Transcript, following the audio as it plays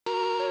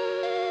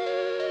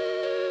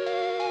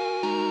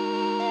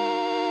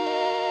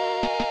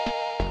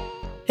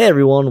Hey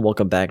everyone,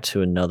 welcome back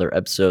to another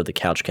episode of the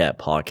Couch Cat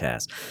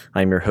Podcast.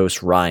 I'm your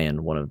host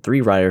Ryan, one of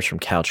 3 writers from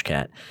Couch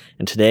Cat,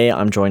 and today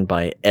I'm joined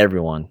by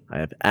everyone. I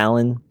have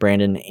Alan,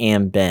 Brandon,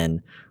 and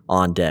Ben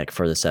on deck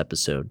for this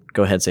episode.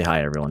 Go ahead and say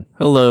hi, everyone.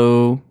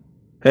 Hello.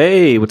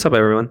 Hey, what's up,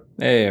 everyone?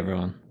 Hey,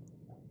 everyone.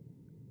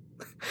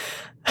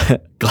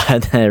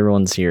 Glad that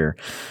everyone's here.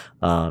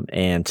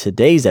 And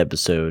today's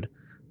episode,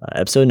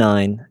 episode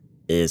 9,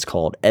 is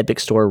called Epic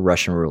Store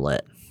Russian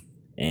Roulette.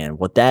 And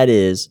what that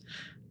is,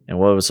 and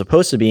what was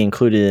supposed to be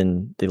included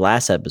in the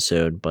last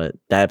episode, but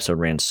that episode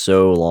ran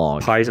so long.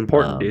 Pie is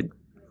important, dude.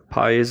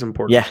 Pie is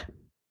important.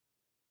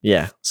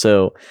 Yeah.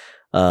 So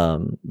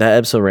that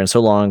episode ran so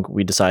long,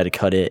 we decided to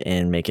cut it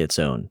and make it its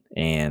own.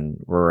 And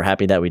we're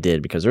happy that we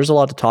did because there's a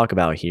lot to talk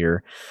about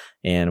here.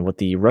 And what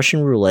the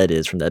Russian Roulette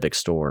is from the Epic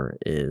Store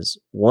is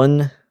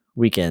one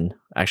weekend,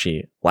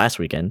 actually last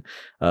weekend,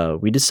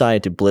 we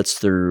decided to blitz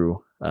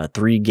through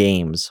 3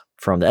 games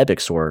from the Epic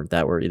Store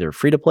that were either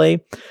free to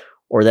play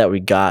or that we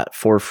got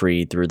for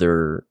free through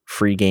their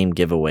free game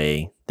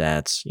giveaway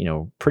that's,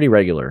 pretty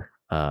regular.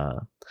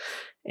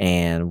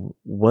 And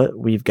what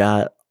we've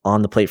got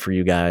on the plate for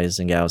you guys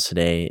and gals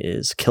today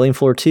is Killing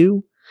Floor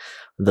 2,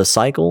 The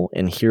Cycle,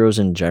 and Heroes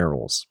and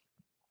Generals.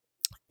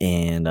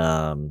 And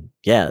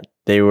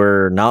they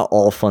were not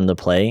all fun to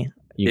play.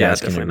 You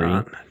guys can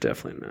agree.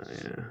 Definitely not.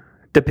 Yeah.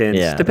 Depends.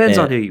 Yeah, depends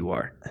on who you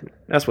are.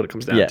 That's what it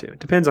comes down to.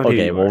 Depends on who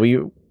you are. Okay,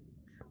 well,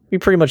 we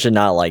pretty much did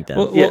not like them.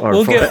 We'll give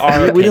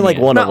our we didn't like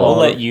one of them. We'll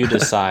let you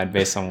decide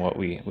based on what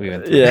we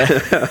went through.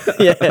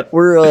 Yeah,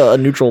 we're a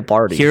neutral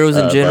party. Heroes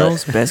and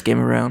Generals, best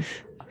game around.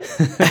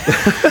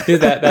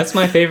 Dude, that's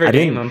my favorite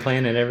game. I'm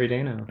playing it every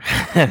day now.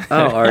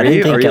 Oh, are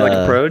you like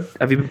a pro?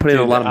 Have you been putting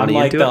a lot of money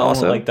into it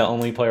also? I'm like the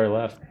only player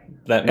left.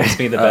 That makes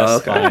me the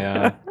best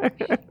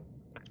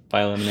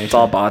by elimination. It's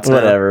all bots.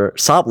 Whatever.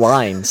 Stop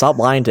lying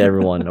to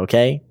everyone,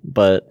 okay?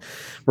 But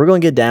we're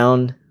going to get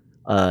down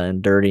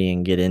and dirty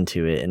and get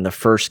into it. And the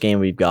first game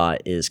we've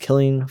got is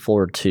Killing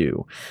Floor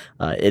 2.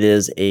 It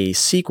is a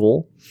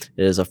sequel.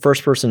 It is a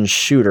first-person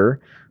shooter.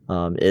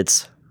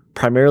 It's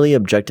primarily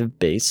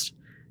objective-based,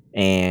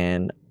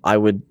 and I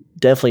would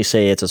definitely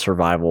say it's a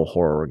survival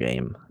horror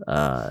game.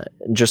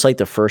 Just like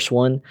the first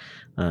one,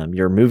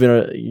 you're moving.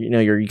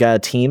 You got a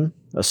team,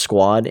 a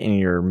squad, and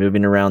you're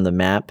moving around the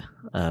map,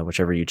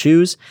 whichever you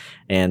choose.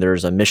 And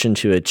there's a mission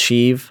to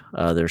achieve.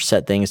 There's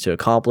set things to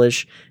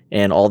accomplish,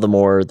 and all the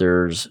more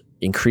there's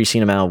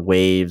increasing amount of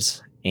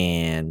waves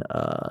and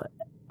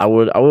I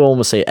would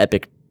almost say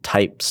epic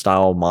type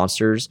style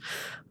monsters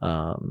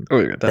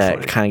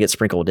that kind of get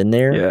sprinkled in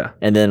there. Yeah,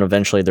 and then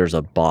eventually there's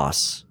a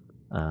boss.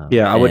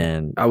 I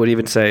would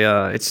even say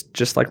it's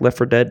just like Left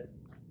 4 Dead.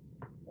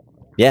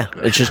 Yeah,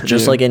 it's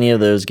just like any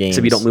of those games.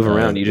 Except you don't move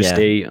around; you just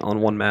stay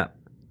on one map.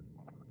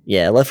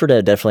 Yeah, Left 4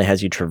 Dead definitely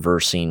has you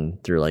traversing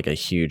through like a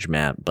huge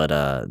map,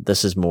 but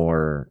this is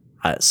more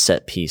a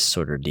set piece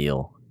sort of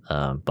deal.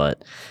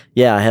 But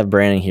yeah, I have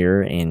Brandon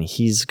here, and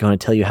he's going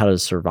to tell you how to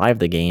survive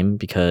the game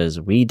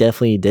because we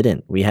definitely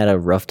didn't. We had a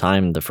rough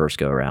time the first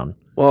go around.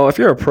 Well, if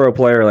you're a pro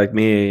player like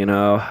me,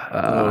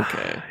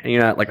 okay, and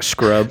you're not like a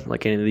scrub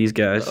like any of these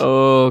guys.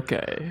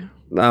 Okay,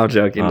 No, I'm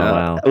joking.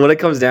 Wow. What it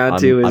comes down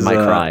to is I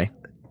might cry.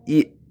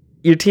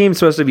 Your team's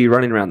supposed to be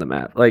running around the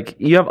map. Like,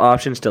 you have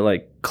options to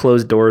like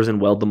close doors and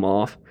weld them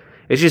off.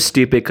 It's just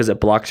stupid because it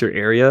blocks your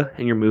area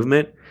and your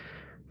movement.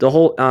 The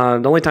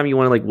only time you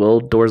want to like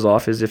weld doors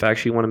off is if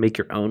actually you want to make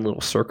your own little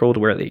circle to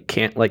where they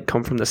can't like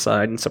come from the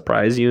side and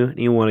surprise you, and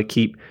you want to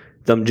keep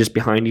them just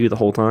behind you the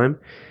whole time.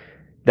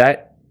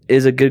 That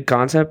is a good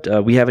concept.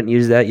 We haven't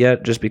used that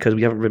yet just because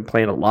we haven't been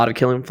playing a lot of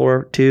Killing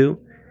Floor 2.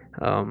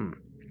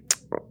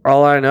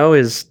 All I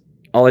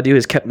do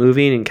is kept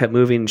moving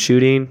and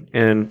shooting,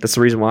 and that's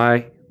the reason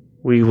why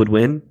we would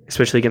win,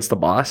 especially against the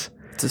boss,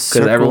 because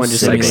everyone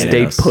just like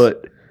stayed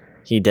put.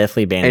 He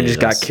definitely banned and just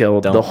got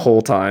killed the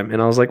whole time.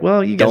 And I was like,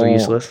 well, you guys are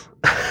useless.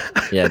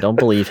 Yeah, don't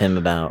believe him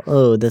about,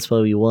 that's why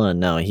we won.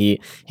 No,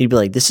 he'd be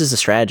like, this is a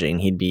strategy, and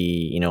he'd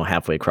be,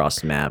 halfway across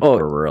the map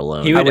where we're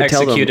alone. He would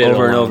execute it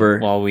over and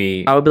over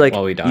I would be like,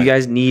 you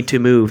guys need to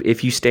move.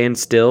 If you stand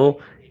still,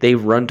 they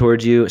run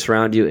towards you,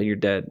 surround you, and you're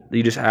dead.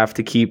 You just have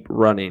to keep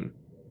running.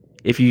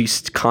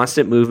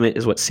 Constant movement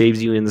is what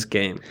saves you in this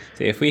game.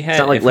 See, if we had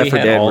all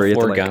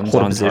 4 guns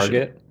on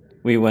target,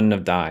 we wouldn't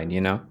have died,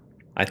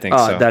 I think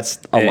so. That's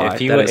a lie.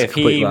 If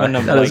he wouldn't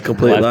have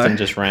left and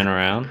just ran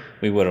around,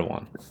 we would have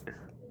won.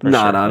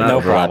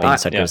 No problem.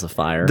 Sectors of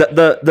fire.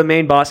 The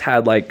main boss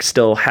had like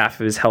still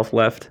half of his health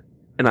left,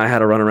 and I had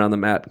to run around the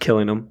map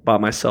killing him by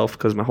myself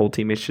because my whole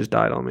teammates just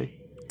died on me.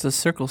 It's a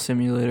circle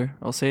simulator.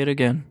 I'll say it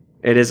again.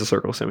 It is a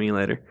circle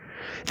simulator.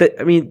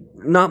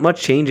 Not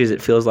much changes,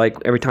 it feels like,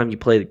 every time you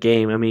play the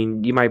game.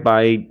 You might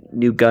buy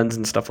new guns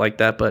and stuff like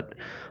that, but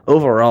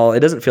overall,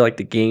 it doesn't feel like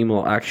the game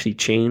will actually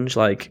change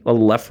like a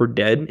Left 4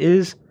 Dead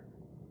is.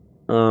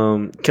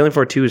 Killing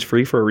Floor 2 is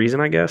free for a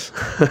reason, I guess.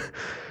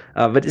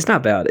 But it's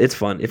not bad. It's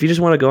fun. If you just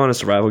want to go on a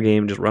survival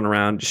game, just run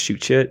around, just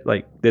shoot shit,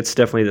 like, that's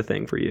definitely the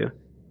thing for you.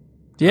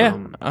 Yeah,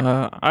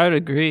 I would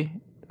agree.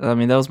 I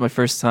mean, that was my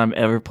first time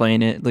ever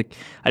playing it. Like,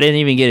 I didn't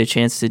even get a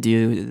chance to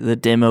do the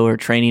demo or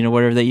training or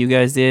whatever that you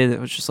guys did. It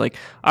was just like,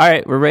 all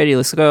right, we're ready,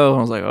 let's go. And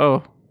I was like,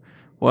 oh,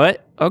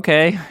 what?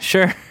 Okay,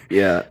 sure.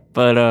 Yeah.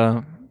 But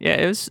yeah,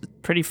 it was a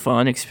pretty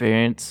fun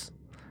experience.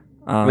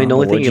 I mean, the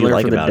only thing you learn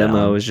like from the about it,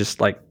 demo is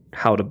just like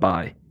how to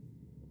buy.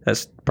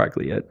 That's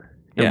practically it.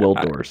 And Yeah,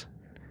 world doors.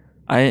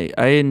 I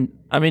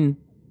mean,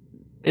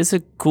 it's a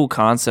cool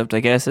concept, I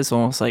guess. It's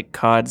almost like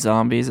COD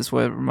Zombies. That's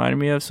what it reminded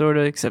me of, sort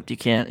of, except you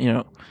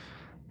can't,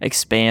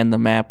 expand the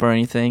map or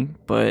anything.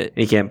 But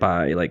You can't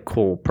buy like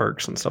cool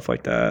perks and stuff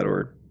like that,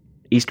 or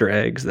Easter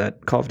eggs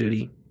that Call of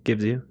Duty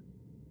gives you.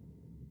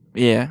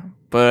 yeah,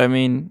 but I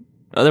mean,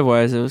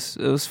 otherwise it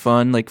was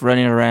fun, like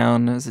running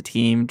around as a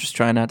team, just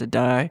trying not to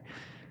die,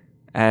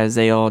 as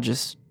they all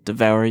just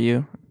devour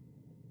you.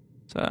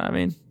 So I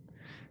mean,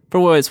 for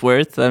what it's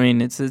worth, I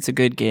mean it's a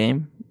good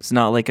game. It's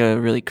not like a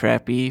really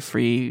crappy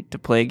free to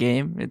play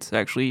game. It's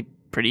actually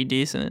pretty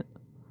decent.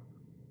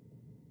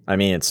 I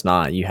mean, it's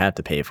not. You have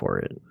to pay for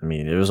it. I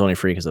mean, it was only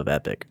free because of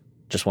Epic.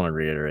 Just want to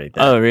reiterate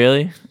that. Oh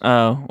really?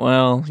 Oh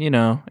well,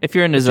 if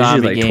you're into It's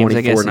usually zombie like games,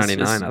 I guess it's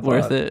 $24.99,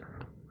 worth thought. it.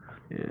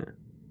 Yeah.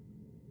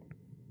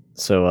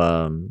 So,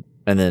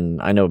 and then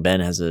I know Ben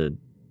has a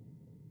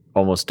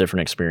almost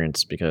different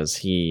experience because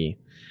he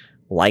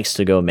likes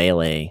to go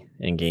melee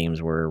in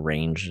games where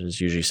range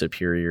is usually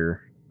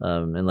superior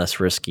and less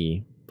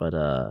risky. But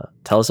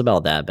tell us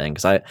about that, Ben,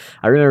 because I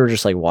remember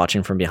just like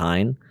watching from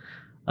behind,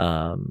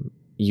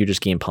 you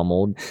just getting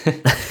pummeled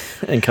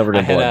and covered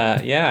in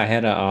blood. I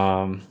had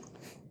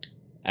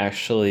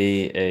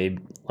actually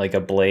a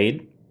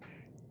blade,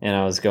 and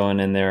I was going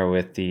in there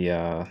with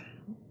the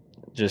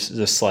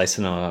just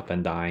slicing them up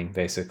and dying,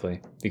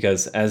 basically,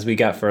 because as we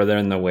got further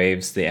in the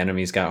waves, the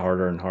enemies got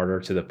harder and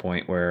harder to the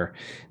point where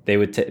they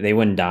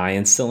wouldn't die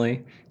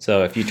instantly.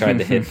 So if you tried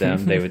to hit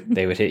them,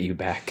 they would hit you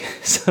back.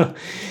 So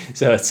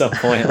at some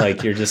point,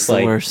 like, you're just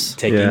like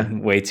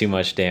taking way too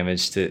much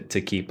damage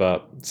to keep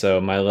up.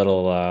 So my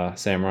little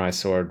samurai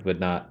sword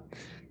would not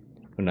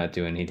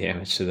do any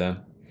damage to them.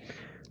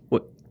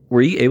 What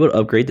were you able to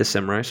upgrade the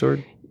samurai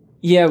sword?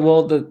 Yeah,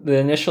 well, the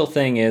initial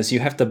thing is you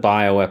have to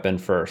buy a weapon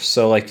first.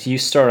 So like you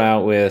start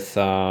out with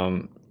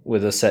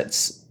a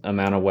set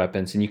amount of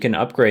weapons, and you can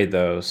upgrade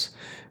those.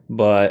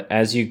 But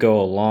as you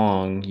go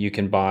along, you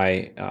can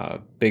buy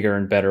bigger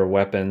and better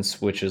weapons,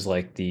 which is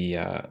like the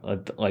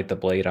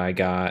blade I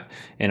got,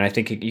 and I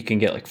think you can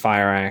get like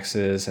fire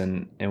axes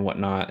and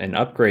whatnot and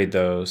upgrade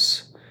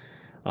those.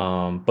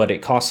 But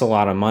it costs a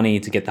lot of money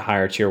to get the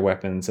higher tier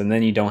weapons, and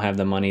then you don't have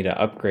the money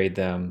to upgrade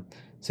them.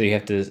 So you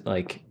have to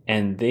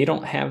and they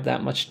don't have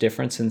that much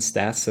difference in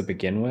stats to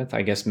begin with.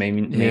 I guess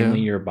mainly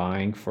you're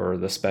buying for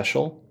the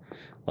special,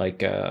 like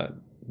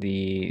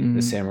the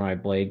samurai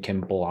blade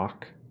can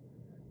block.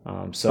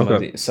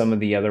 Some of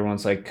the other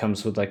ones like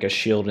comes with like a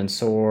shield and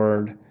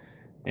sword,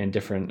 and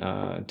different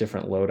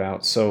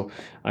loadouts. So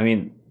I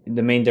mean,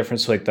 the main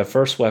difference, like the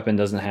first weapon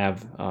doesn't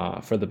have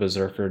for the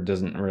berserker,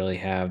 doesn't really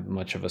have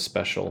much of a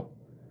special.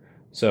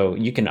 So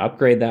you can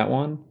upgrade that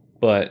one,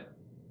 but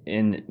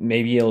and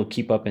maybe it'll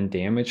keep up in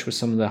damage with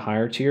some of the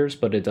higher tiers,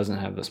 but it doesn't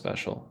have the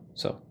special.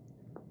 So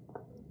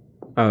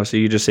so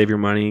you just save your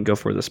money and go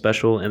for the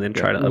special, and then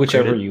try to upgrade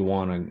whichever it? you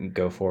want to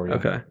go for. Yeah.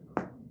 Okay,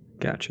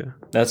 gotcha.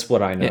 That's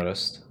what I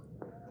noticed.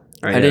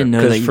 I didn't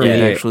know that you could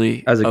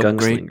actually as a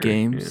upgrade gunslinger,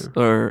 games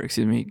or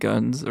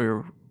guns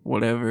or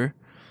whatever.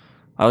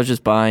 I was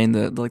just buying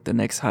the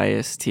next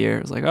highest tier.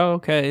 I was like, oh,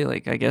 okay,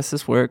 like I guess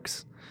this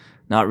works.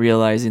 Not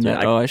realizing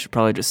that I should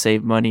probably just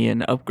save money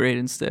and upgrade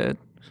instead.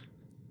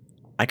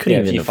 I couldn't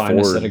even if you afford, find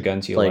a set of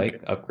guns you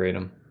like, upgrade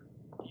them.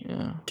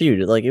 Yeah,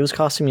 dude, like it was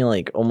costing me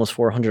like almost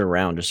 400 a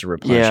round just to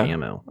replenish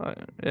ammo.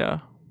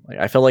 Yeah. Like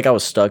I felt like I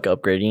was stuck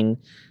upgrading.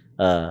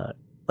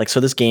 So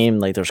this game,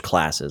 like there's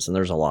classes and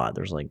there's a lot.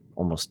 There's like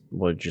almost,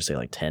 what did you say,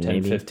 like 10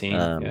 maybe? 15,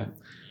 yeah.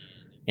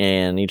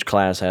 And each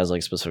class has like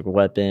a specific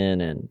weapon,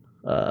 and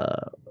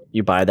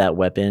you buy that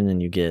weapon and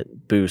you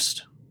get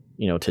boost,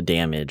 to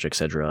damage,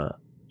 etc.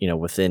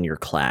 Within your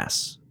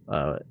class's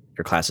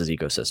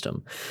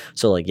ecosystem.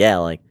 So like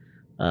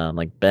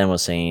Ben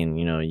was saying,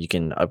 you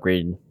can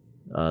upgrade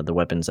the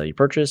weapons that you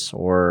purchase,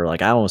 or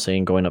like I was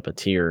saying, going up a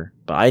tier.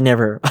 But I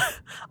never,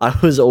 I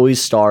was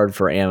always starved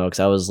for ammo because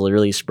I was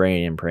literally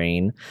spraying and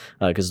praying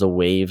because the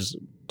waves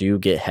do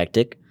get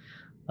hectic,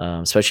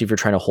 especially if you're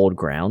trying to hold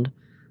ground.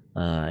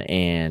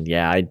 And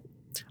yeah,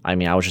 I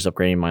mean, I was just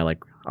upgrading my I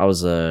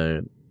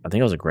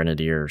think I was a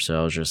grenadier, so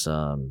I was just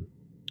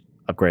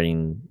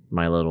upgrading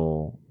my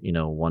little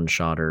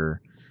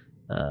one-shotter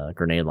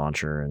grenade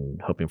launcher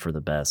and hoping for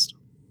the best.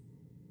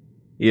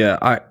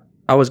 Yeah,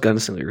 I was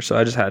gunslinger, so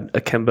I just had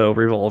akimbo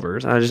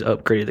revolvers, and I just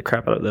upgraded the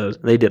crap out of those.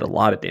 They did a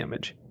lot of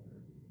damage.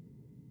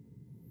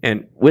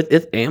 And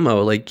with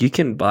ammo, like you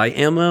can buy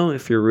ammo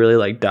if you're really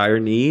like dire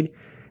need,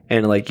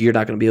 and like you're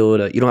not going to be able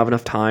to, you don't have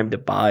enough time to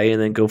buy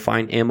and then go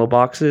find ammo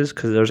boxes,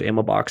 because there's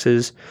ammo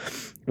boxes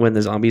when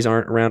the zombies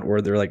aren't around,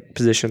 or they're like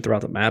positioned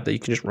throughout the map that you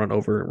can just run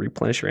over and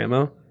replenish your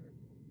ammo.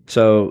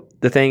 So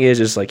the thing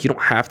is like you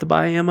don't have to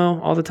buy ammo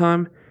all the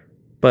time,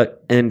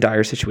 But in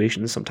dire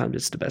situations, sometimes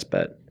it's the best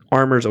bet.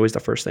 Armor is always the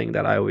first thing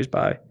that I always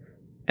buy,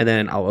 and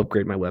then I'll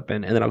upgrade my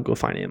weapon, and then I'll go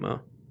find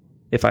ammo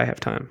if I have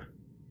time.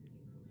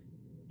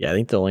 Yeah, I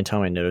think the only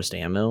time I noticed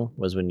ammo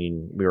was when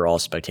we were all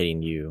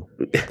spectating you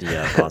at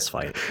the boss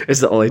fight. It's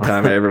the only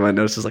time everyone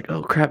notices, like,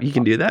 oh crap, you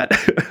can do that.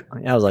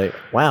 I was like,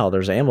 wow,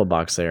 there's an ammo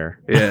box there.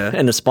 Yeah.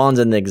 And it spawns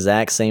in the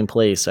exact same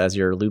place as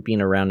you're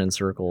looping around in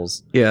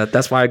circles. Yeah,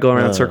 that's why I go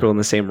around in circle in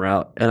the same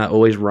route, and I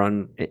always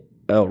run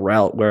a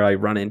route where I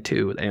run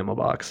into the ammo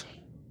box.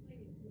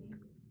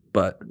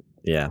 But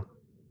yeah,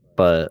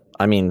 but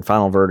I mean,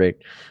 final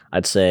verdict,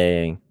 I'd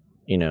say,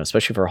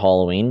 especially for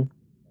Halloween,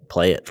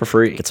 play it for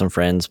free. Get some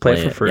friends, play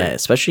it for free. Yeah,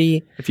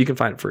 especially if you can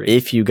find it free.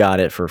 If you got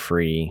it for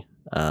free.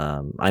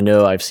 I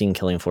know I've seen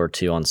Killing Floor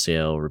 2 on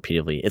sale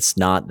repeatedly. It's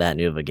not that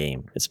new of a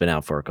game. It's been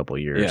out for a couple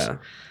of years.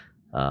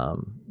 Yeah.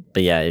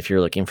 But yeah, if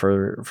you're looking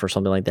for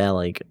something like that,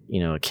 like,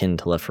 akin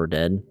to Left 4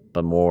 Dead,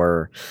 but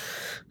more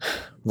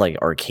like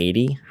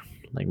arcadey,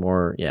 like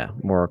more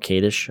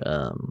arcadish,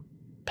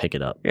 pick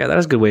it up. Yeah, that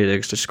is a good way to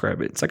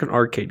describe it. It's like an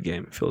arcade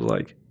game, it feels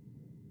like.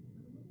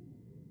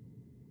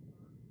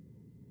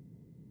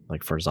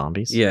 Like for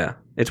zombies? Yeah,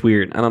 it's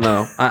weird. I don't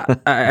know.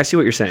 I see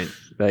what you're saying,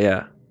 but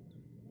yeah.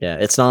 Yeah,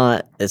 it's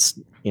not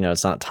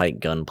tight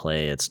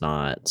gunplay. It's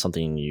not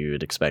something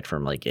you'd expect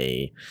from like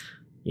a,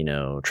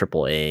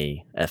 triple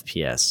A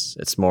FPS.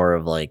 It's more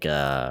of like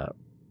the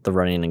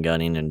running and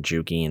gunning and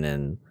juking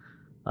and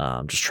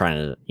just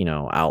trying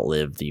to,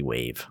 outlive the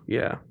wave.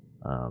 Yeah.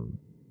 But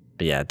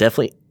yeah,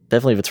 definitely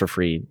if it's for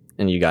free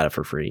and you got it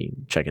for free,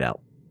 check it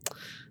out.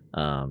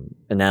 And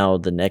now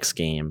the next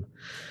game,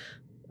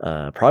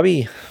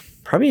 probably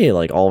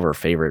like Oliver's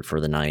favorite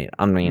for the night.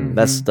 I mean,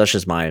 that's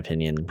just my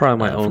opinion.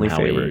 Probably my only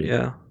favorite.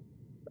 Yeah.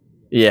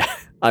 Yeah.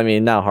 I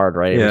mean, not hard,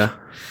 right? Yeah.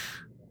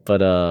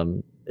 But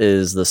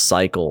is the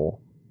Cycle.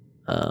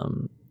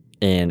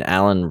 And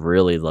Alan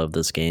really loved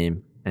this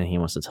game, and he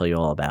wants to tell you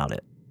all about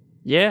it.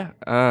 Yeah.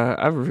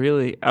 I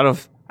really out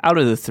of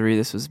the three,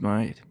 this was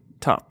my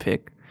top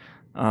pick.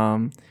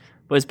 But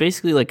it's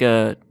basically like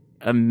a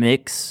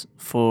mix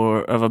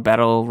of a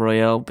battle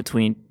royale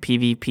between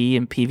PvP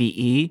and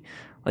PvE.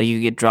 Like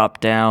you get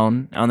dropped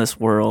down on this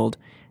world,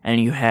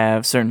 and you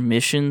have certain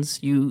missions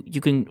you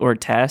can or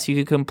tasks you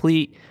can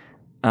complete.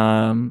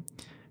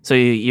 So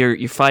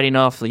you're fighting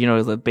off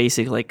the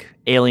basic like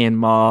alien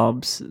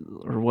mobs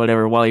or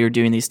whatever while you're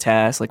doing these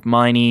tasks, like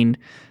mining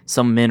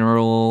some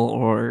mineral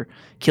or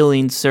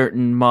killing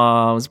certain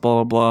mobs,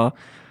 blah blah blah.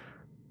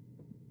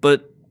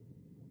 But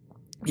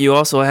you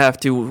also have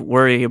to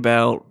worry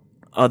about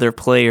other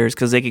players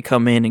because they could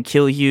come in and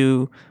kill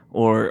you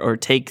or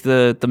take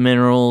the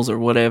minerals or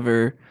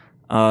whatever.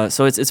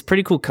 So it's a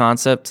pretty cool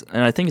concept,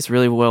 and I think it's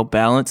really well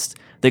balanced.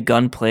 The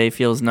gunplay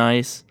feels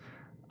nice.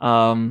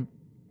 But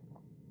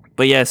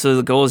yeah, so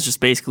the goal is just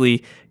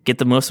basically get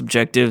the most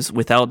objectives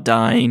without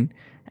dying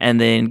and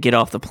then get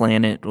off the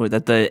planet, or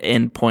that the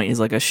end point is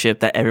like a ship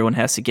that everyone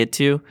has to get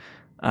to.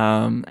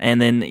 And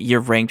then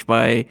you're ranked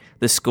by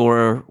the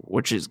score,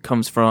 which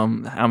comes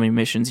from how many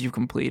missions you've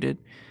completed.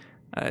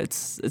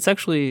 It's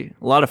actually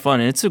a lot of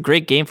fun, and it's a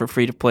great game for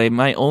free to play.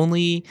 My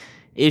only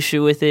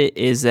issue with it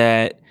is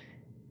that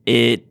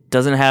it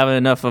doesn't have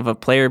enough of a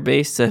player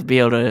base to be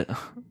able to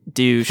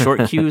do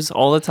short queues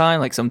all the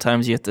time. Like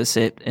sometimes you have to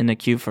sit in a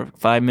queue for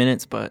 5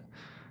 minutes, but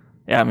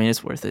yeah, I mean,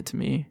 it's worth it to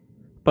me.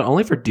 But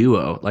only for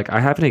duo. Like I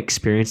haven't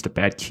experienced a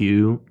bad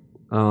queue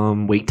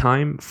wait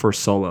time for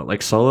solo.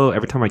 Like solo,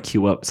 every time I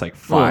queue up, it's like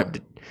 5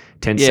 to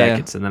 10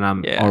 seconds, and then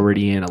I'm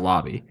already in a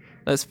lobby.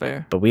 That's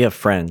fair. But we have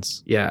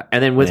friends. Yeah,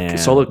 and then with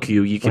solo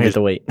queue, you can just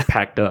wait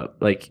packed up.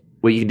 Like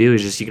what you can do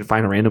is just you can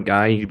find a random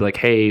guy. You can be like,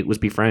 "Hey, let's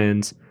be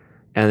friends,"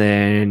 and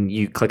then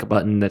you click a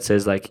button that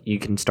says like you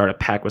can start a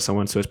pack with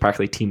someone. So it's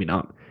practically teaming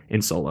up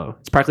in solo.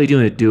 It's practically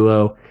doing a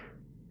duo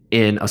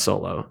in a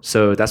solo.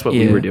 So that's what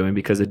we were doing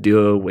because the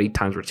duo wait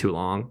times were too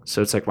long.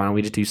 So it's like, why don't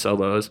we just do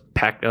solos,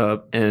 pack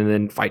up, and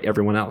then fight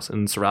everyone else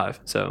and survive?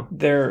 So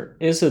there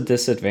is a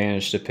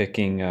disadvantage to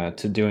picking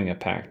to doing a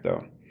pack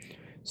though.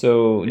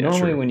 So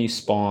normally when you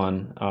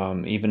spawn,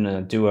 even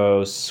a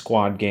duo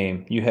squad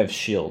game, you have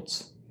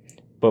shields.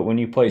 But when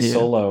you play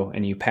solo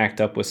and you packed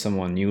up with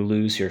someone, you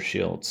lose your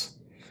shields.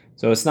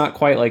 So it's not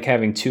quite like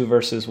having 2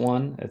 versus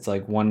 1. It's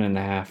like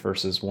 1.5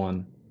 versus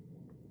 1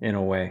 in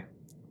a way.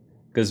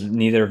 Because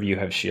neither of you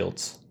have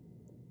shields.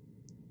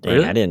 Dang,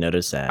 really? I didn't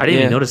notice that. I didn't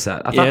even notice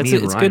that. I thought me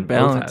and Ryan good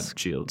balance. both had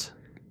shields.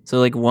 So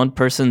like one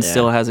person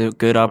still has a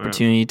good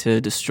opportunity to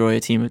destroy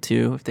a team of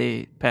 2 if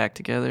they pack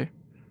together.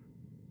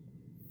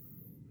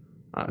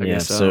 I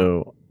guess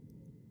so.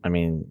 I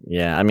mean,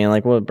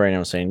 like what Brandon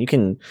was saying, you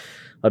can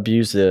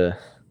abuse the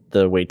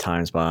wait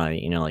times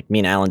by, like me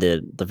and Alan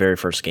did the very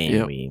first game.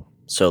 Yep. We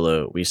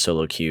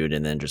solo queued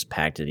and then just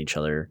packed at each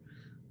other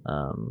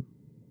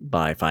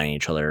by finding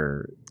each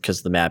other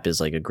because the map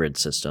is like a grid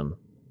system,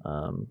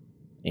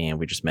 and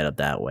we just met up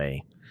that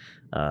way.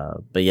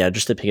 But yeah,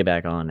 just to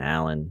piggyback on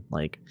Alan,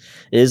 like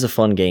it is a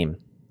fun game.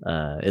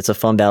 It's a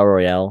fun battle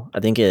royale.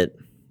 I think the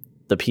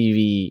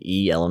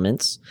PvE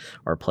elements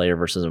are player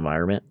versus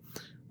environment.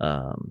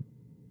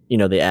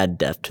 they add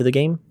depth to the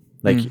game.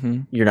 Like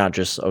Mhm. you're not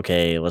just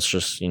okay, let's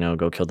just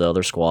go kill the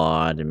other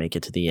squad and make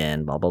it to the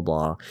end, blah blah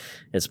blah.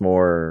 It's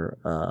more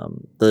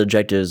the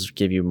objectives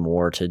give you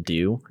more to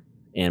do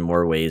and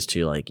more ways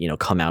to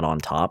come out on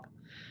top.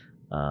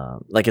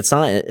 Like it's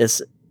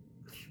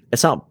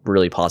not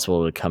really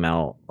possible to come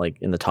out like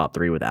in the top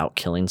 3 without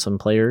killing some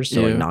players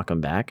to like Yeah. knock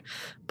them back,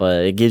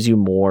 but it gives you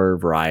more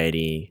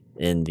variety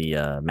in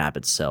the map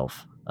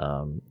itself.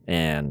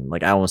 And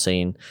like Alan was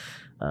saying,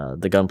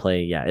 the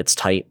gunplay, yeah, it's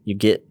tight. You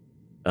get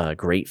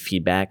great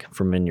feedback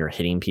from when you're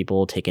hitting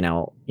people, taking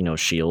out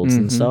shields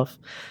and Mhm. stuff.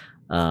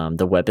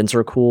 The weapons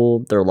are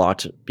cool. They're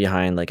locked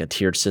behind like a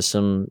tiered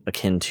system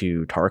akin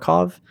to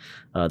Tarkov.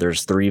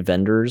 There's 3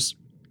 vendors,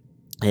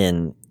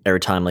 and every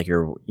time like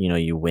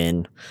you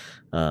win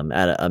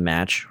at a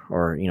match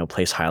or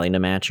place highly in a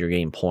match, you're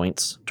getting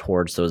points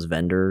towards those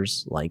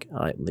vendors. Like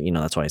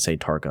that's why I say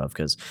Tarkov,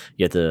 because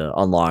you have to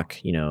unlock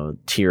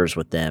tiers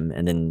with them,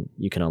 and then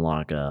you can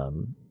unlock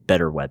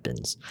better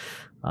weapons.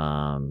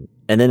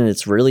 And then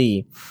it's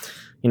really,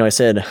 I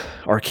said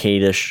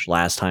arcade-ish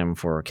last time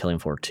for Killing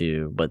Floor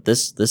 2, but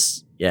this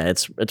yeah,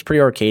 it's pretty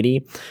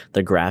arcadey.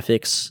 The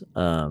graphics,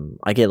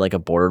 I get like a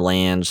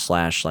Borderlands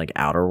 / like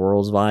Outer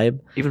Worlds vibe.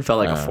 Even felt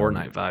like a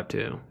Fortnite vibe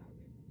too.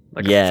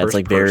 Like yeah, it's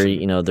like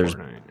very there's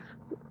Fortnite.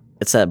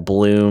 It's that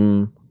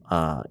bloom,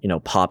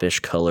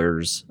 popish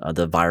colors.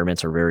 The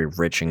environments are very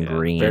rich and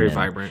green, very and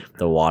vibrant.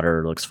 the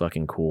water looks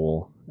fucking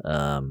cool.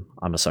 I'm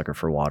a sucker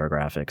for water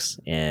graphics,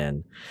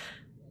 and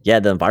yeah,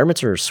 the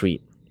environments are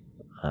sweet.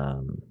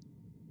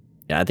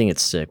 Yeah, I think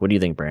it's sick. What do you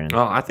think, Brandon?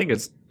 Oh, I think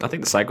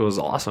the cycle is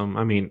awesome.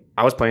 I mean,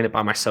 I was playing it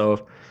by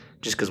myself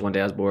just because one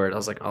day I was bored. I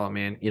was like, oh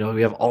man,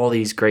 we have all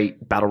these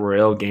great battle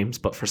royale games,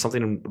 but for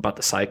something about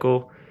the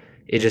cycle,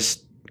 it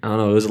just, I don't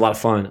know, it was a lot of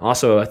fun.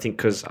 Also, I think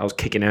because I was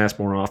kicking ass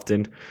more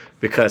often,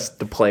 because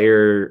the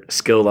player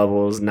skill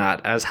level is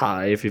not as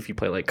high if you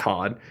play like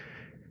COD,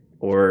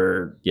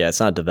 or yeah,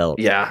 it's not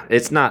developed. Yeah,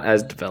 it's not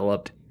as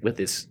developed with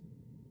this,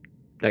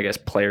 I guess,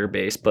 player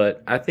base.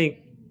 But I think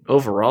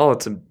overall,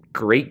 it's a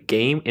great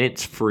game, and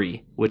it's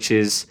free, which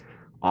is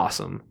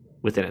awesome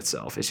within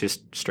itself. It's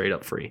just straight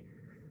up free.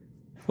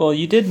 Well,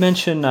 you did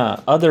mention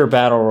other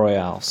battle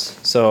royales,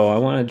 so I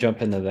want to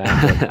jump into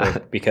that real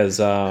quick because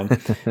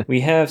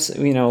we have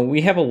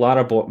a lot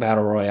of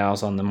battle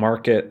royales on the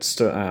market,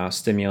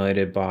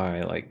 stimulated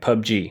by like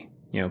PUBG.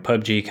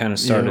 PUBG kind of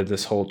started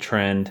this whole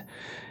trend,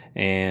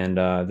 and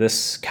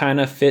this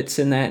kind of fits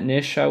in that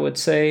niche. I would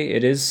say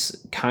it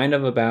is kind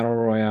of a battle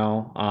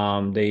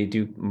royale. They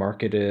do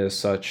market it as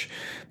such,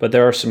 but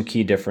there are some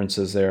key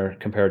differences there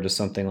compared to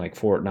something like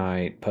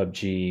Fortnite,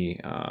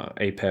 PUBG,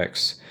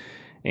 Apex.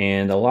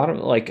 And a lot of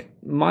like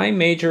my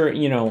major,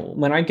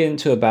 when I get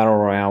into a battle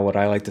royale, what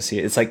I like to see,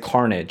 it's like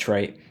carnage,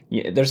 right?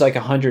 There's like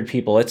 100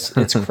 people. It's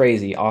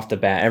crazy off the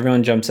bat.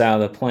 Everyone jumps out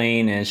of the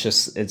plane, and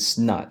it's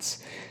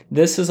nuts.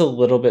 This is a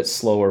little bit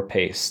slower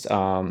paced.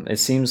 It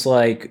seems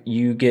like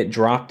you get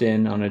dropped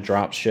in on a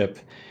drop ship,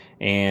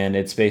 and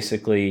it's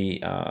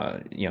basically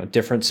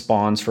different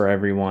spawns for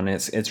everyone.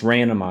 It's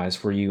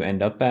randomized where you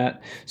end up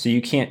at, so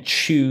you can't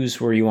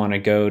choose where you want to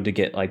go to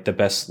get like the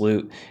best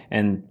loot.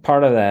 And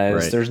part of that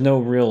is there's no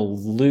real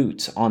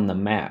loot on the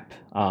map.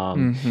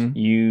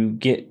 You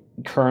get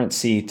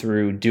currency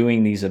through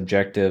doing these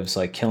objectives,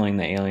 like killing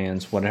the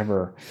aliens,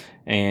 whatever,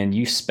 and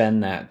you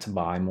spend that to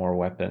buy more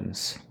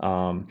weapons.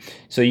 So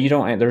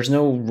there's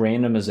no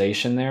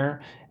randomization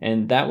there,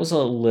 and that was a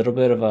little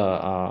bit of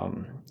a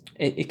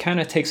it kind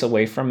of takes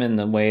away from in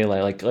the way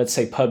like let's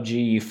say PUBG,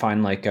 you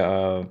find like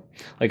a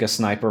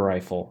sniper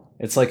rifle.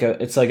 It's like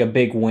a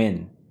big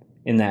win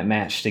in that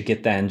match to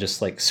get that and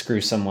just like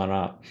screw someone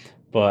up.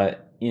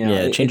 But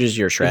it changes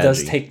your strategy. It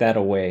does take that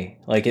away.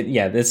 Like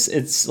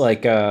it's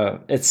like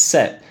it's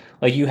set.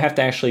 Like you have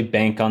to actually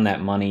bank on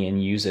that money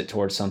and use it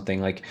towards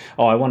something. Like,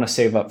 oh, I want to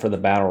save up for the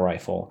battle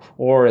rifle,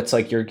 or it's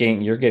like you're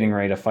getting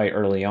ready to fight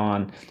early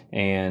on,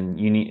 and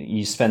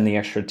you spend the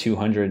extra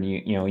 200.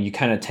 You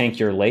kind of tank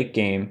your late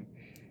game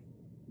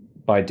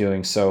by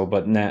doing so,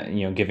 but not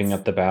giving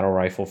up the battle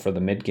rifle for the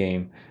mid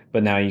game.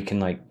 But now you can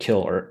like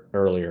kill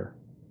earlier,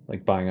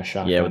 like buying a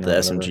shotgun. Yeah, with the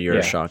SMG or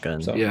a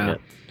shotgun. So, yeah.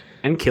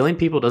 And killing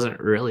people doesn't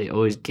really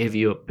always give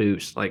you a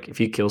boost. Like if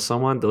you kill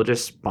someone, they'll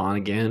just spawn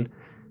again,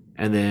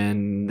 and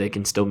then they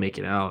can still make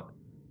it out.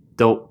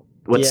 Though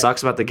what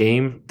sucks about the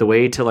game, the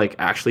way to like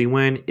actually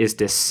win is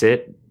to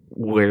sit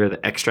where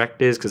the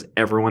extract is, because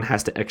everyone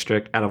has to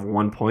extract out of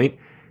one point,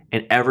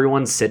 and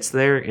everyone sits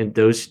there. And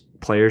those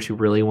players who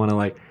really want to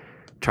like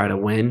try to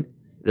win,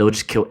 they'll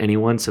just kill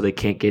anyone so they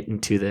can't get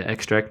into the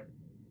extract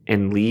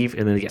and leave,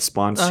 and then they get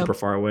spawned super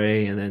far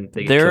away, and then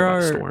they get killed by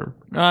a storm.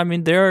 I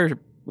mean, there are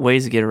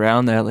ways to get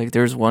around that. Like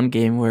there's one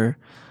game where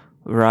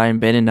Ryan,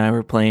 Ben, and I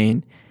were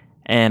playing,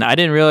 and I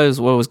didn't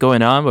realize what was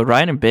going on, but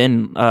Ryan and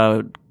Ben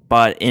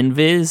bought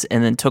Invis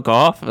and then took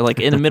off like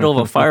in the middle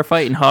of a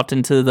firefight and hopped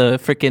into the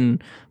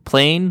freaking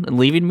plane,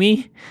 leaving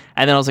me.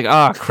 And then I was like,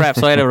 oh crap,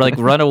 so I had to like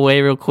run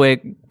away real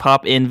quick,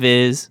 pop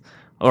Invis,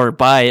 or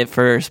buy it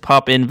first,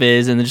 pop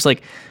Invis, and then just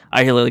like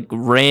I like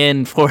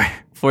ran for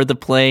the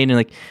plane, and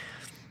like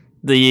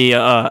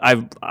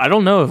I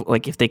don't know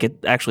if they could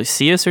actually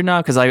see us or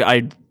not, because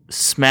I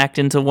smacked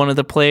into one of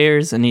the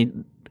players and I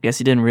guess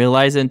he didn't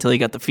realize it until he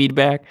got the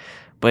feedback.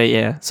 But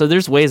yeah, so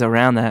there's ways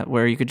around that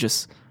where you could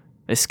just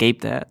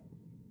escape that.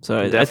 So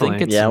I think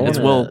Definitely. it's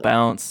well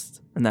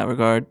balanced in that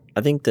regard.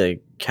 I think to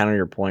counter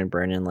your point,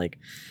 Brandon,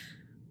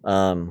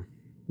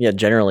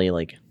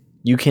 generally,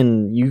 you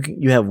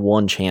have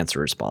one chance to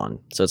respawn,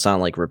 so it's not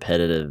like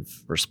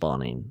repetitive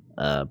respawning.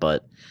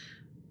 But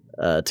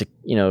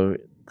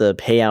the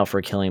payout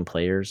for killing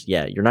players,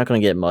 you're not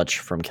going to get much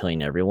from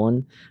killing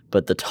everyone,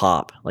 but the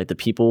top, the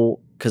people,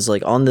 because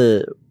on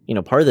the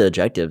part of the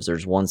objectives,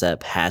 there's ones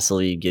that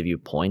passively give you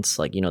points,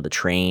 the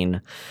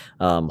train,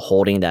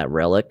 holding that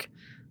relic.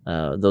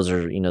 Those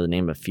are the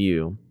name of a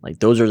few.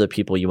 Those are the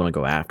people you want to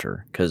go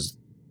after, because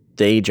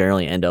they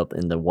generally end up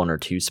in the 1 or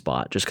 2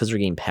 spot just because they're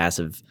getting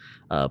passive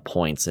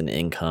points and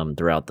income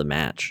throughout the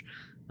match.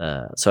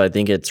 So I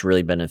think it's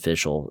really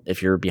beneficial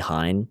if you're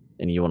behind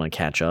and you want to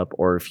catch up,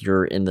 or if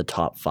you're in the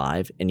top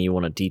 5 and you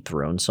want to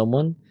dethrone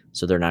someone,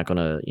 so they're not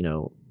going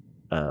to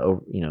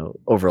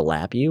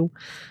overlap you.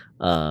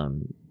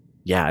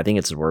 I think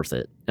it's worth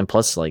it. And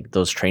plus,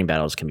 those train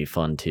battles can be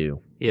fun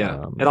too.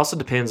 Yeah, it also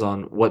depends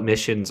on what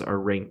missions are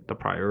ranked the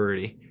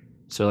priority.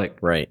 So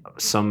right.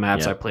 Some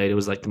maps I played, it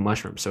was the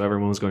mushrooms. So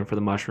everyone was going for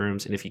the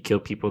mushrooms, and if you kill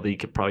people, then you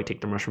could probably take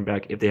the mushroom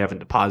back if they haven't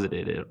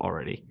deposited it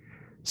already.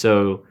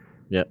 So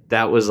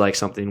that was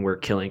something where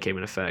killing came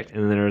in effect.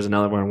 And then there was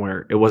another one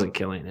where it wasn't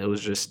killing. It was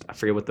just, I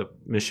forget what the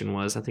mission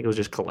was. I think it was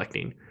just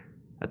collecting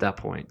at that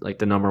point.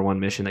 The number 1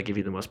 mission that gave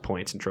you the most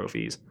points and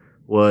trophies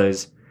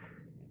was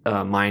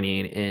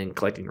mining and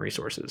collecting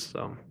resources.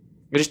 So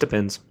it just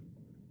depends.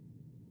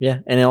 Yeah,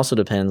 and it also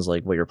depends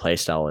what your play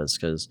style is,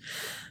 because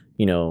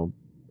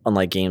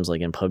unlike games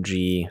in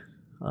PUBG,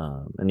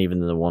 and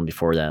even the one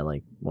before that,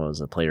 what was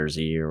it, Player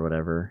Z or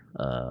whatever,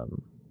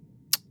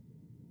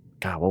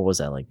 what was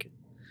that,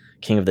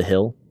 King of the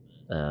Hill?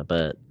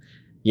 But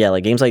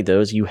games like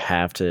those, you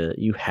have to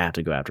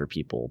go after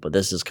people. But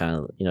this is kind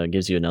of it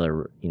gives you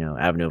another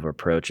avenue of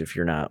approach if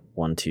you're not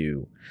one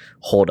to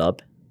hold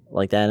up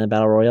like that in a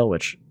battle royale.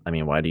 Which, I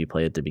mean, why do you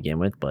play it to begin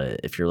with? But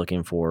if you're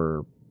looking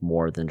for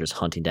more than just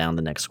hunting down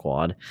the next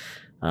squad,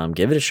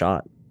 give it a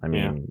shot. I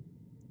mean,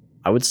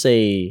 I would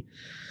say,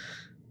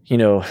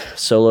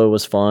 solo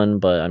was fun,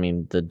 but I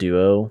mean the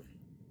duo,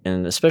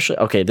 and especially,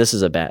 this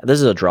is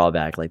a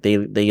drawback.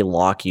 They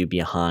lock you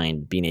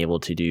behind being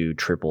able to do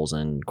triples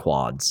and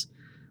quads.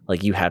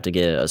 You have to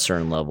get a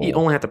certain level. You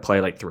only have to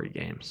play 3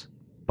 games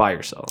by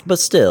yourself. But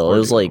still, it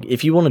was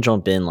if you want to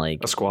jump in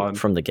a squad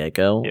from the get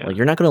go,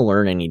 you're not going to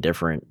learn any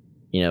different,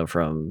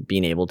 from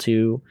being able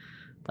to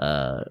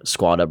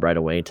squad up right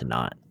away to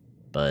not.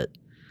 But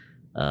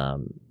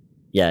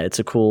it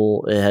had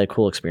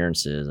cool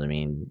experiences. I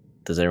mean,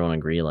 does everyone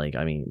agree?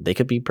 They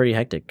could be pretty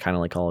hectic, kind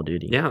of like Call of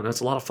Duty. Yeah, that's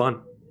a lot of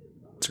fun.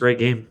 It's a great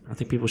game. I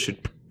think people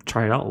should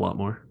try it out a lot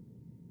more.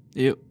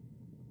 Yep.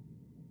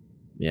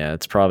 Yeah,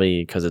 it's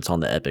probably because it's on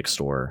the Epic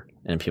Store,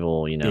 and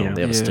people, they have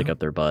to stick up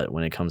their butt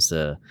when it comes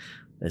to.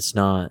 It's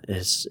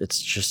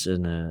just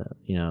an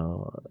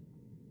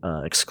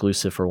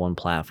exclusive for one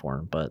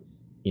platform, but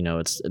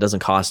it doesn't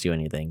cost you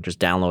anything. Just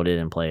download it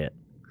and play it.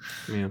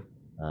 Yeah.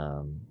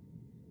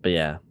 But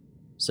yeah.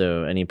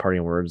 So, any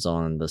parting words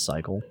on the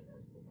cycle?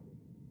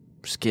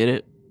 Just get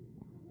it.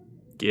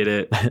 Get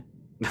it.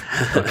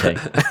 Okay.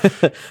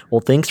 Well,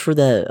 thanks for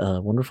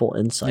that wonderful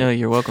insight. Yeah,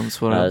 you're welcome.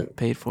 That's what I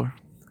paid for.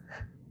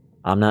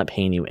 I'm not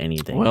paying you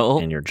anything. Well,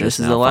 and you're just this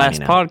is the last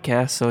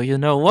podcast, so you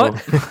know what?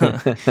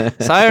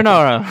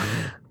 Sayonara.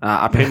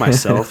 I pay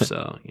myself,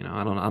 so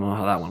I don't know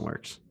how that one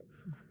works.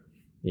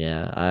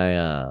 Yeah,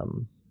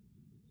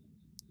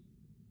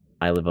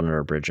 I live under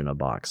a bridge in a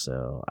box,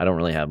 so I don't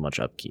really have much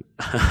upkeep.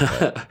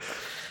 But,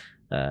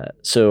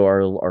 so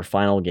our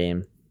final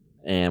game,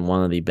 and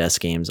one of the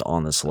best games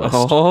on this list.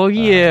 Oh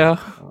yeah,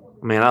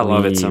 man, I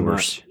love it so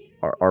much.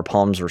 Our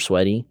palms were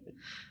sweaty.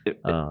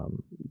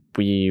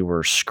 We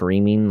were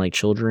screaming like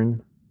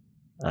children.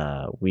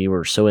 We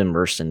were so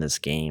immersed in this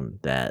game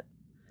that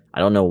I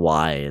don't know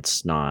why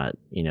it's not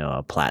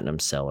a platinum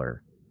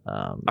seller.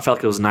 I felt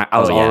like it was I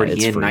was already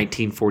in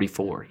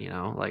 1944.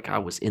 I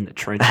was in the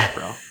trenches,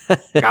 bro.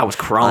 I was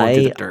crawling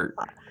through the dirt.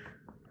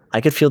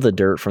 I could feel the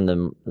dirt from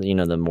the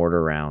the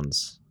mortar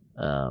rounds,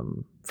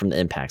 from the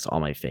impacts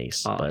on my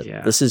face. But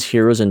this is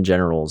Heroes and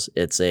Generals.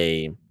 It's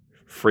a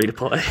free to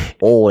play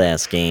old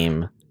ass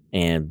game,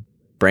 and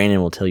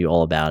Brandon will tell you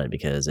all about it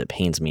because it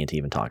pains me to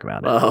even talk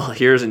about it. Well,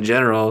 Heroes and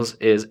Generals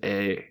is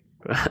a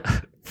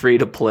free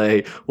to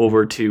play World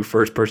War II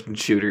first person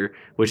shooter,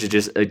 which is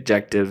just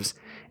objectives.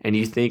 And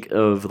you think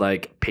of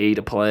pay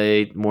to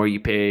play, the more you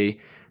pay,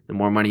 the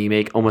more money you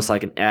make, almost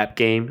like an app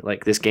game.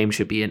 This game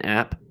should be an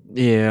app.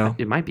 Yeah.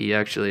 It might be,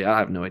 actually. I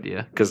have no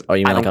idea. Cause you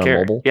mean I don't on care. a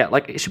mobile? Yeah,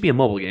 it should be a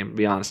mobile game, to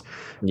be honest.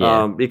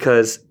 Yeah.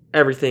 Because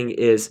everything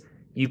is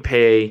you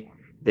pay,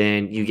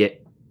 then you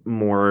get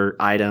more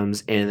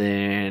items, and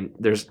then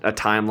there's a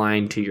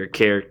timeline to your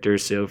character.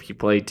 So if you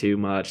play too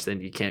much, then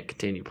you can't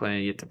continue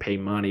playing. You have to pay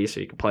money so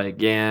you can play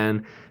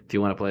again if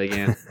you want to play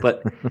again.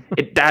 But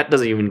that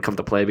doesn't even come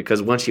to play,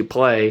 because once you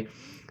play,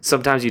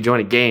 sometimes you join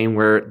a game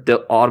where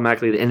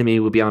automatically the enemy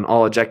will be on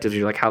all objectives.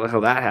 You're like, how the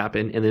hell that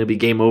happened? And then it'll be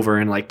game over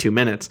in like 2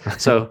 minutes.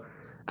 So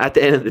at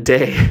the end of the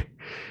day,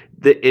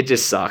 it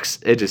just sucks.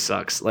 It just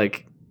sucks.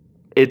 Like,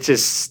 it's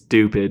just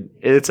stupid.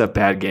 It's a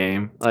bad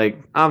game.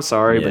 Like, I'm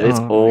sorry, but it's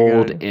Oh my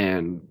old God.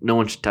 and no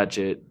one should touch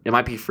it. It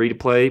might be free to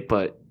play,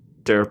 but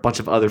there are a bunch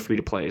of other free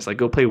to plays. Like,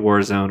 go play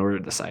Warzone or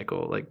The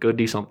Cycle. Like, go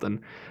do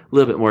something a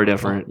little bit more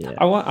different. Yeah.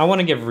 I want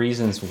to give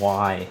reasons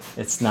why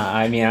it's not.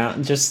 I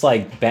mean, just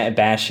like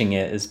bashing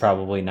it is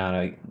probably not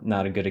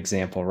a good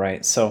example,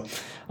 right? So,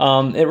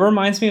 it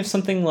reminds me of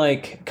something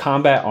like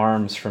Combat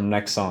Arms from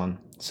Nexon.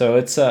 So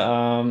it's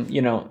a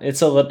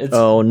it's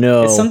Oh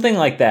no. it's something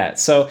like that.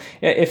 So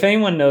if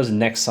anyone knows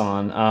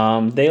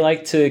Nexon, they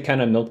like to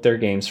kind of milk their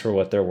games for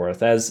what they're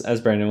worth. As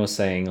Brandon was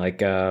saying, like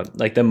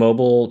the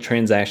mobile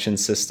transaction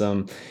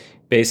system,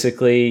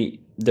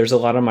 basically there's a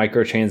lot of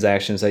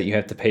microtransactions that you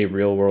have to pay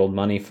real world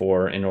money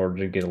for in order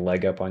to get a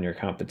leg up on your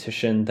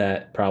competition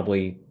that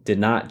probably did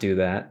not do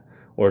that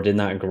or did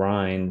not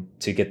grind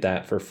to get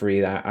that for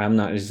free. I'm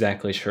not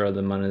exactly sure of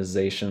the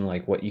monetization,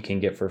 like what you can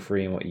get for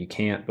free and what you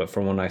can't. But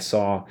from what I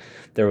saw,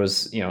 there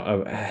was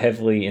a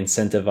heavily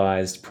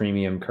incentivized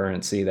premium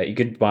currency that you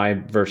could buy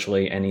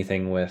virtually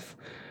anything with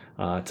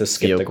to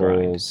skip the grind.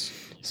 Vehicles,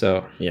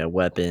 So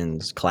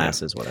weapons,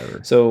 classes,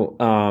 whatever. so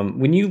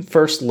when you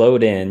first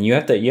load in, you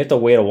have to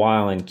wait a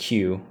while in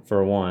queue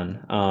for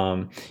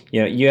one.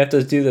 You have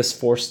to do this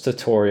forced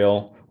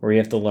tutorial where you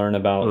have to learn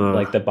about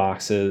like the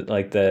boxes,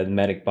 like the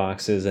medic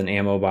boxes and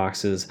ammo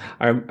boxes.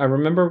 I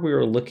remember we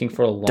were looking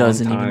for a long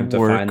Doesn't time even to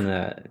work. find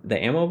the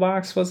ammo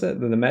box. Was it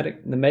the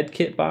med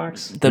kit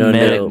box? The no,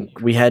 medic.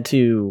 we had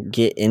to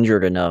get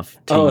injured enough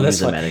to Oh, use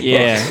that's a why- medic.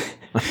 Yeah.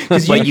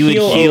 Because But you would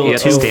heal you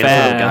have to too stand for the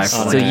guy fast,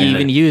 for so like you a even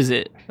minute. use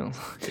it.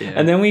 Yeah.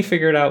 And then we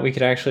figured out we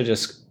could actually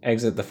just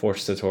exit the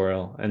force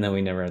tutorial, and then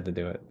we never had to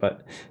do it.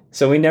 But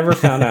so we never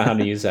found out how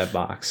to use that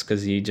box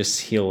because you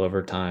just heal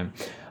over time.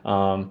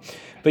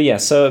 But yeah,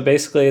 so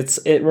basically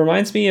it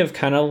reminds me of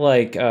kind of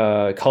like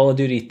Call of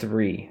Duty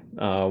 3,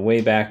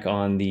 way back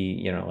on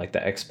the like the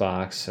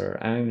Xbox, or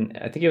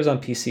I think it was on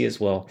PC as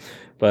well.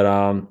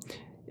 But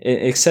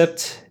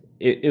except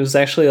it was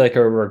actually like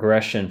a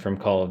regression from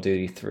Call of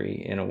Duty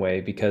 3 in a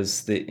way,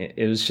 because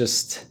it was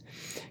just,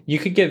 you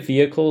could get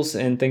vehicles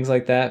and things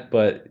like that,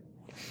 but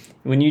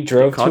when you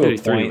drove Call of to a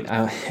Duty 3 point,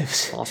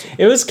 was awesome.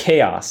 it was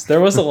chaos. There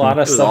was a lot of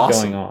It was stuff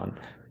awesome. going on.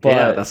 But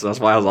Yeah, that's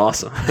why it was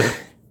awesome.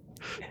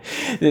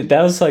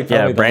 that was like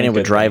probably Yeah, the Brandon only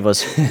would good drive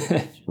thing.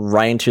 us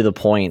right into the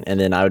point, and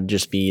then I would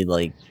just be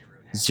like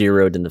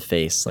zeroed in the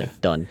face,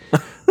 like done.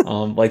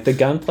 Like the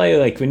gunplay,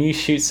 like when you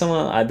shoot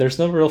someone, there's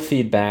no real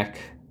feedback.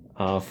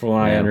 From what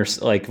I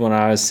understand, like when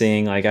I was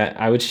seeing, like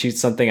I would shoot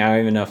something, I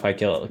don't even know if I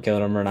killed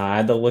him or not. I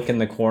had to look in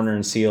the corner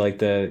and see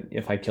like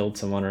if I killed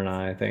someone or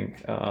not. I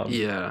think.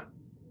 Yeah.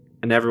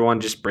 And everyone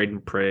just sprayed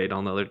and prayed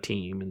on the other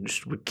team and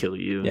just would kill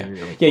you. Yeah. And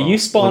you're like, Yeah, well, you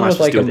what spawn am I with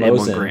like supposed a to do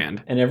with M1 Mosin,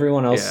 Grand? and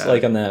everyone else Yeah.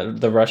 like on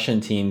the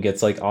Russian team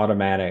gets like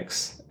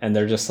automatics, and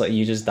they're just like,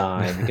 you just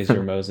die because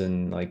your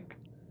Mosin like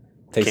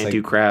takes Can't like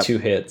do crap. 2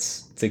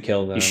 hits to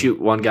kill them. You shoot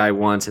one guy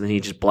once and then he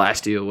just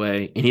blasts you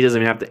away. And he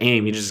doesn't even have to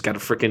aim. You just got to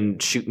freaking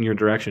shoot in your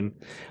direction.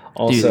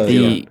 Also,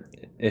 Dude,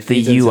 it the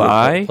feeds into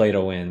UI? play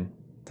to win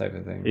type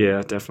of thing.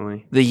 Yeah,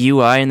 definitely. The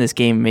UI in this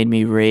game made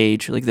me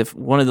rage. Like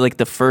one of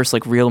the first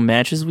like real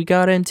matches we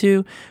got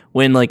into,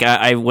 when like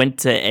I went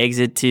to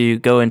exit to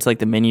go into like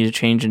the menu to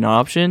change an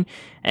option,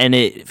 and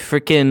it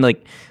freaking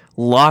like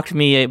locked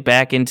me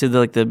back into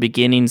the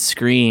beginning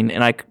screen,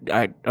 and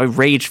I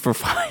raged for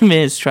 5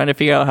 minutes trying to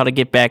figure out how to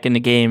get back in the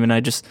game, and I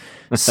just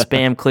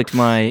spam clicked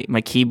my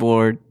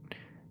keyboard,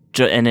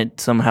 and it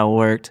somehow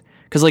worked.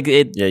 Cause like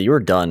Yeah, you were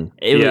done.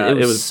 it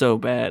was so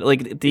bad.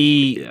 Like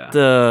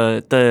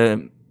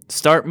the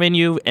start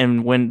menu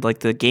and when like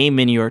the game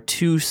menu are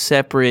 2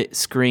 separate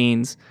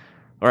screens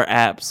or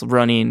apps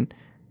running.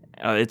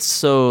 It's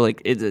so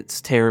like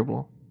it's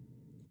terrible.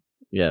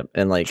 Yeah,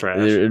 and like Trash.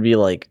 it'd be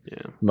like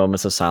Yeah.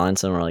 moments of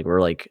silence, and we're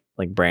like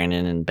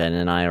Brandon and Ben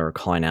and I are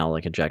calling out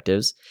like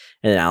objectives,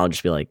 and then I'll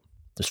just be like,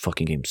 "This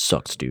fucking game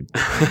sucks, dude."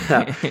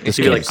 Just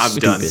be like, I'm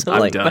done. stupid. I'm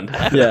Like, done.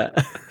 Yeah,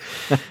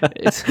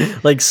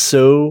 like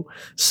so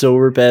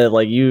repetitive.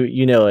 Like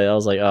you know it. I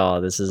was like, oh,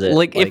 this is it.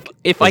 Like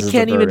if I this is the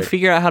can't even verdict.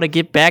 figure out how to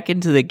get back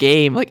into the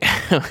game, like,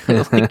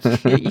 like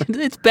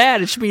it's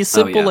bad. It should be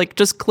simple. yeah. Like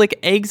just click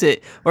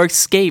exit or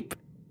escape.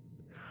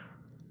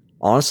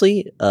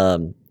 Honestly,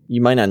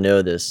 you might not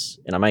know this,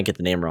 and I might get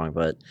the name wrong,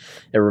 but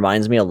it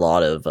reminds me a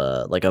lot of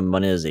like a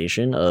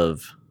monetization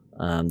of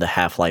the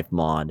Half-Life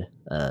mod,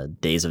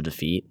 Days of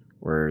Defeat,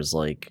 where it's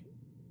like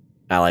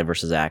Ally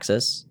versus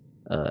Axis,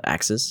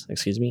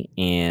 excuse me,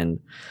 and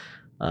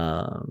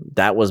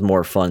that was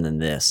more fun than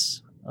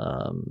this,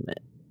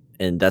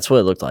 and that's what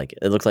it looked like.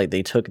 It looked like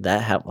they took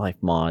that Half-Life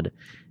mod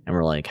and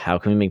we're like, how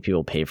can we make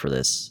people pay for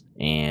this?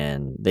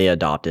 And they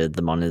adopted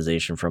the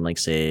monetization from like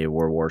say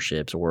War of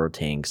Warships or War of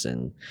Tanks,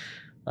 and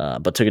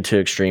but took it to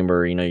extreme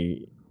where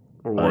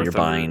you're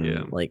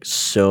buying like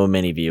so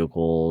many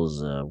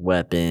vehicles,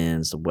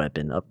 weapons, the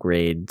weapon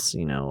upgrades,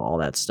 all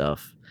that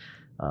stuff.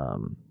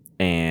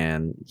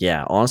 And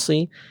yeah,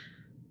 honestly,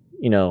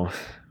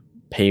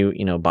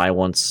 buy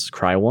once,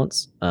 cry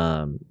once.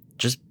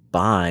 Just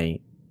buy.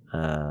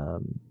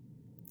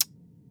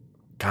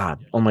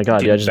 God, oh my God,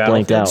 Dude, yeah, I just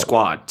blanked out.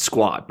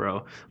 Squad,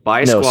 bro.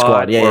 Buy No,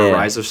 Squad yeah, or yeah.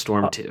 Rise of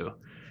Storm 2.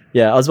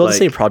 Yeah, I was about to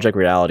say Like- Project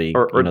Reality,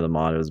 or- the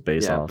mod it was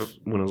based Yeah, off.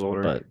 when I was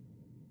older. But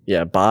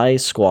yeah, buy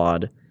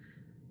Squad,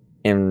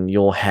 and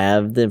you'll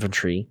have the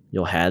infantry,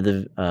 you'll have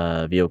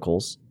the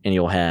vehicles, and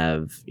you'll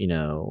have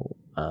It's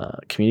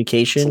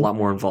communication a lot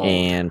more involved.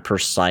 and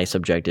precise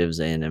objectives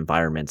and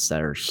environments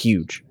that are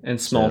huge. And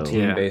small So-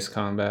 team-based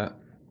combat.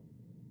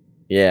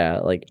 Yeah,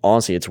 like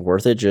honestly, it's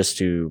worth it just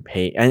to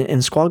pay.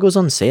 And Squad goes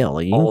on sale.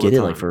 Like, you All can the get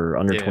it like time. for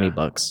under Yeah.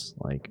 $20.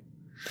 Like,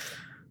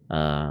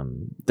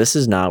 this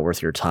is not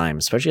worth your time,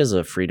 especially as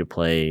a free to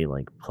play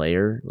like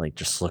player. Like,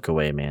 just look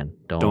away, man.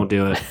 Don't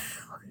do it.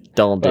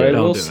 Don't do But I it.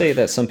 will do it. say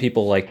that some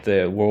people like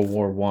the World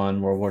War I,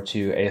 World War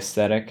II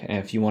aesthetic, and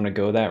if you want to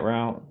go that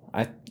route,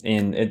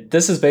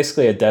 this is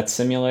basically a death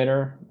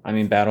simulator. I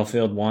mean,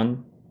 Battlefield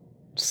 1.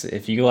 So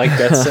if you like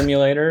death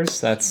simulators,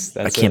 that's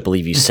I can't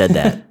believe you said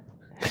that.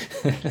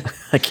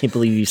 I can't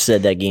believe you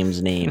said that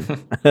game's name.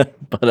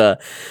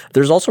 But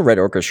there's also Red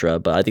Orchestra,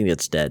 but I think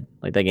that's dead.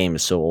 Like, that game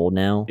is so old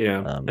now.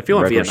 Yeah. I feel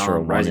like Red Orchestra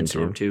Vietnam 1 Rising and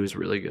Storm 2. 2 is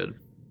really good.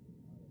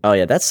 Oh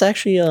yeah, that's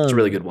actually It's a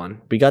really good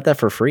one. We got that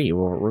for free.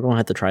 We're gonna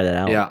have to try that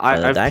out. Yeah, I've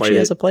it actually played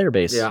has it. a player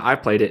base. Yeah, I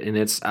played it, and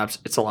it's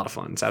a lot of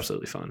fun. It's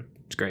absolutely fun.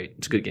 It's great.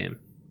 It's a good game.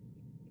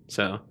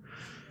 So,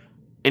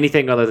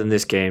 anything other than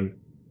this game,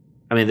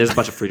 I mean, there's a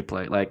bunch of free to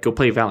play. Like, go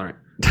play Valorant.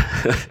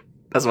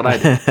 That's what I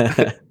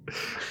did.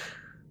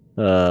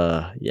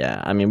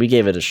 Yeah. I mean, we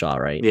gave it a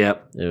shot, right?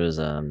 Yep. It was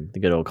the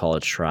good old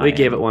college try. We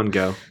gave it one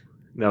go.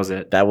 That was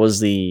it. That was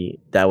the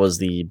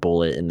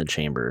bullet in the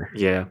chamber.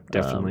 Yeah,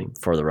 definitely.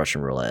 For the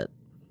Russian roulette.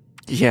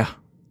 Yeah.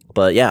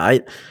 But yeah,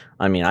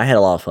 I mean, I had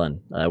a lot of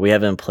fun. We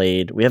haven't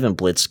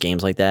blitzed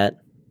games like that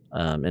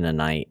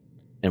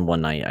in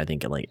one night, I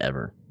think, like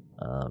ever.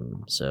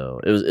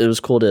 So it was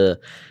cool to,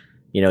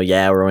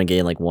 we're only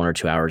getting like 1 or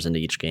 2 hours into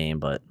each game,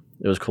 but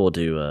it was cool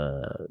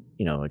to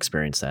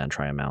experience that and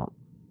try them out.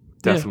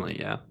 Definitely,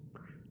 yeah.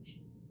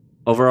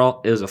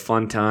 Overall, it was a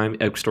fun time.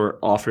 Epic Store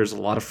offers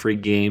a lot of free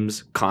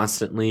games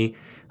constantly.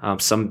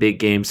 Some big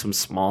games, some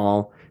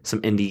small, some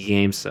indie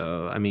games.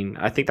 So, I mean,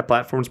 I think the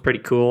platform's pretty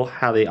cool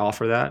how they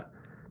offer that.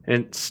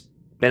 And it's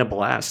been a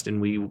blast, and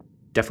we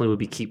definitely will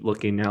be keep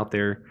looking out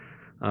there.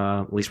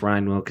 At least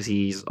Ryan will, because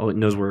he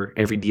knows where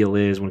every deal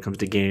is when it comes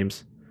to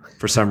games.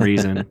 For some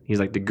reason, he's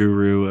like the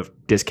guru of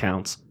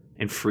discounts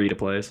and free to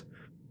plays.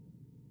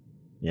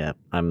 Yeah,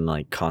 I'm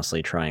like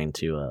constantly trying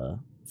to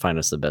find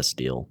us the best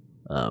deal,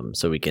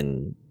 so we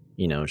can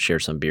share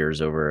some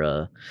beers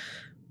over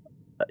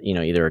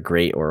either a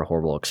great or a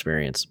horrible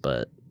experience.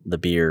 But the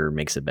beer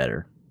makes it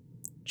better.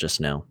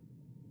 Just know.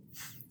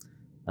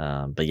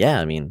 But yeah,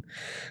 I mean,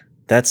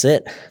 that's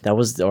it. That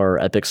was our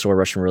Epic Store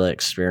Russian Roulette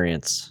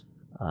experience.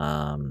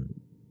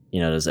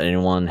 Does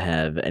anyone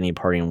have any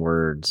parting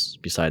words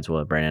besides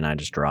what Brandon and I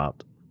just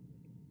dropped?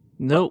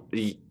 Nope.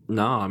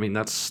 No, I mean,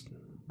 that's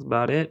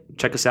about it.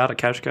 Check us out at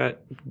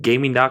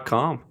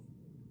couchcutgaming.com.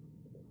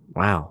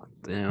 Wow.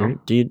 You know?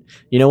 Dude,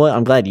 you know what?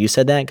 I'm glad you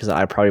said that, because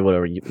I probably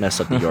would have messed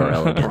up the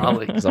URL again.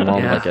 Probably. Because I'm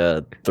on Yeah. like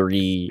a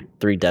three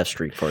death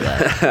streak for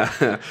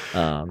that.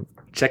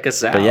 Check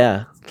us out. But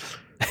yeah.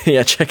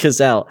 Yeah, check us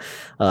out.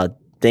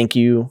 Thank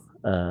you,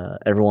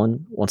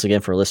 everyone, once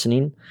again for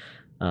listening.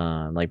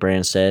 Like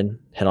Brandon said,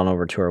 head on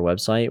over to our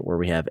website where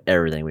we have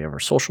everything. We have our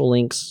social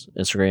links,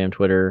 Instagram,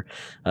 Twitter.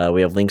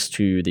 We have links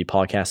to the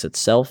podcast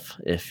itself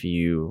if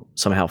you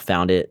somehow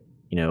found it,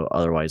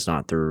 otherwise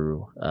not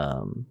through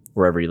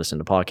wherever you listen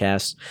to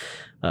podcasts.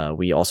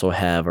 We also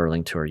have our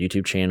link to our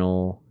YouTube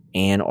channel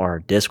and our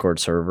Discord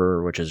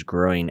server, which is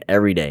growing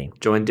every day.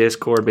 Join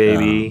Discord,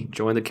 baby.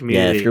 Join the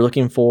community. Yeah, if you're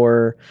looking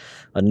for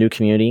a new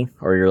community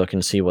or you're looking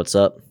to see what's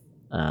up,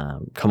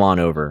 come on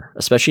over.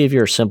 Especially if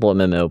you're a simple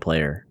MMO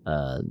player,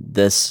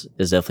 this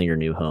is definitely your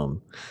new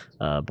home.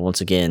 But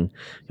once again,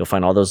 you'll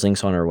find all those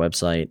links on our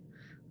website.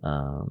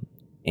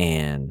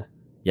 And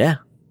yeah,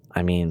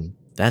 I mean,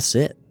 that's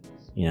it.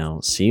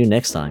 See you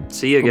next time.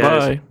 See you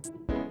guys. Bye.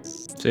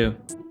 Too.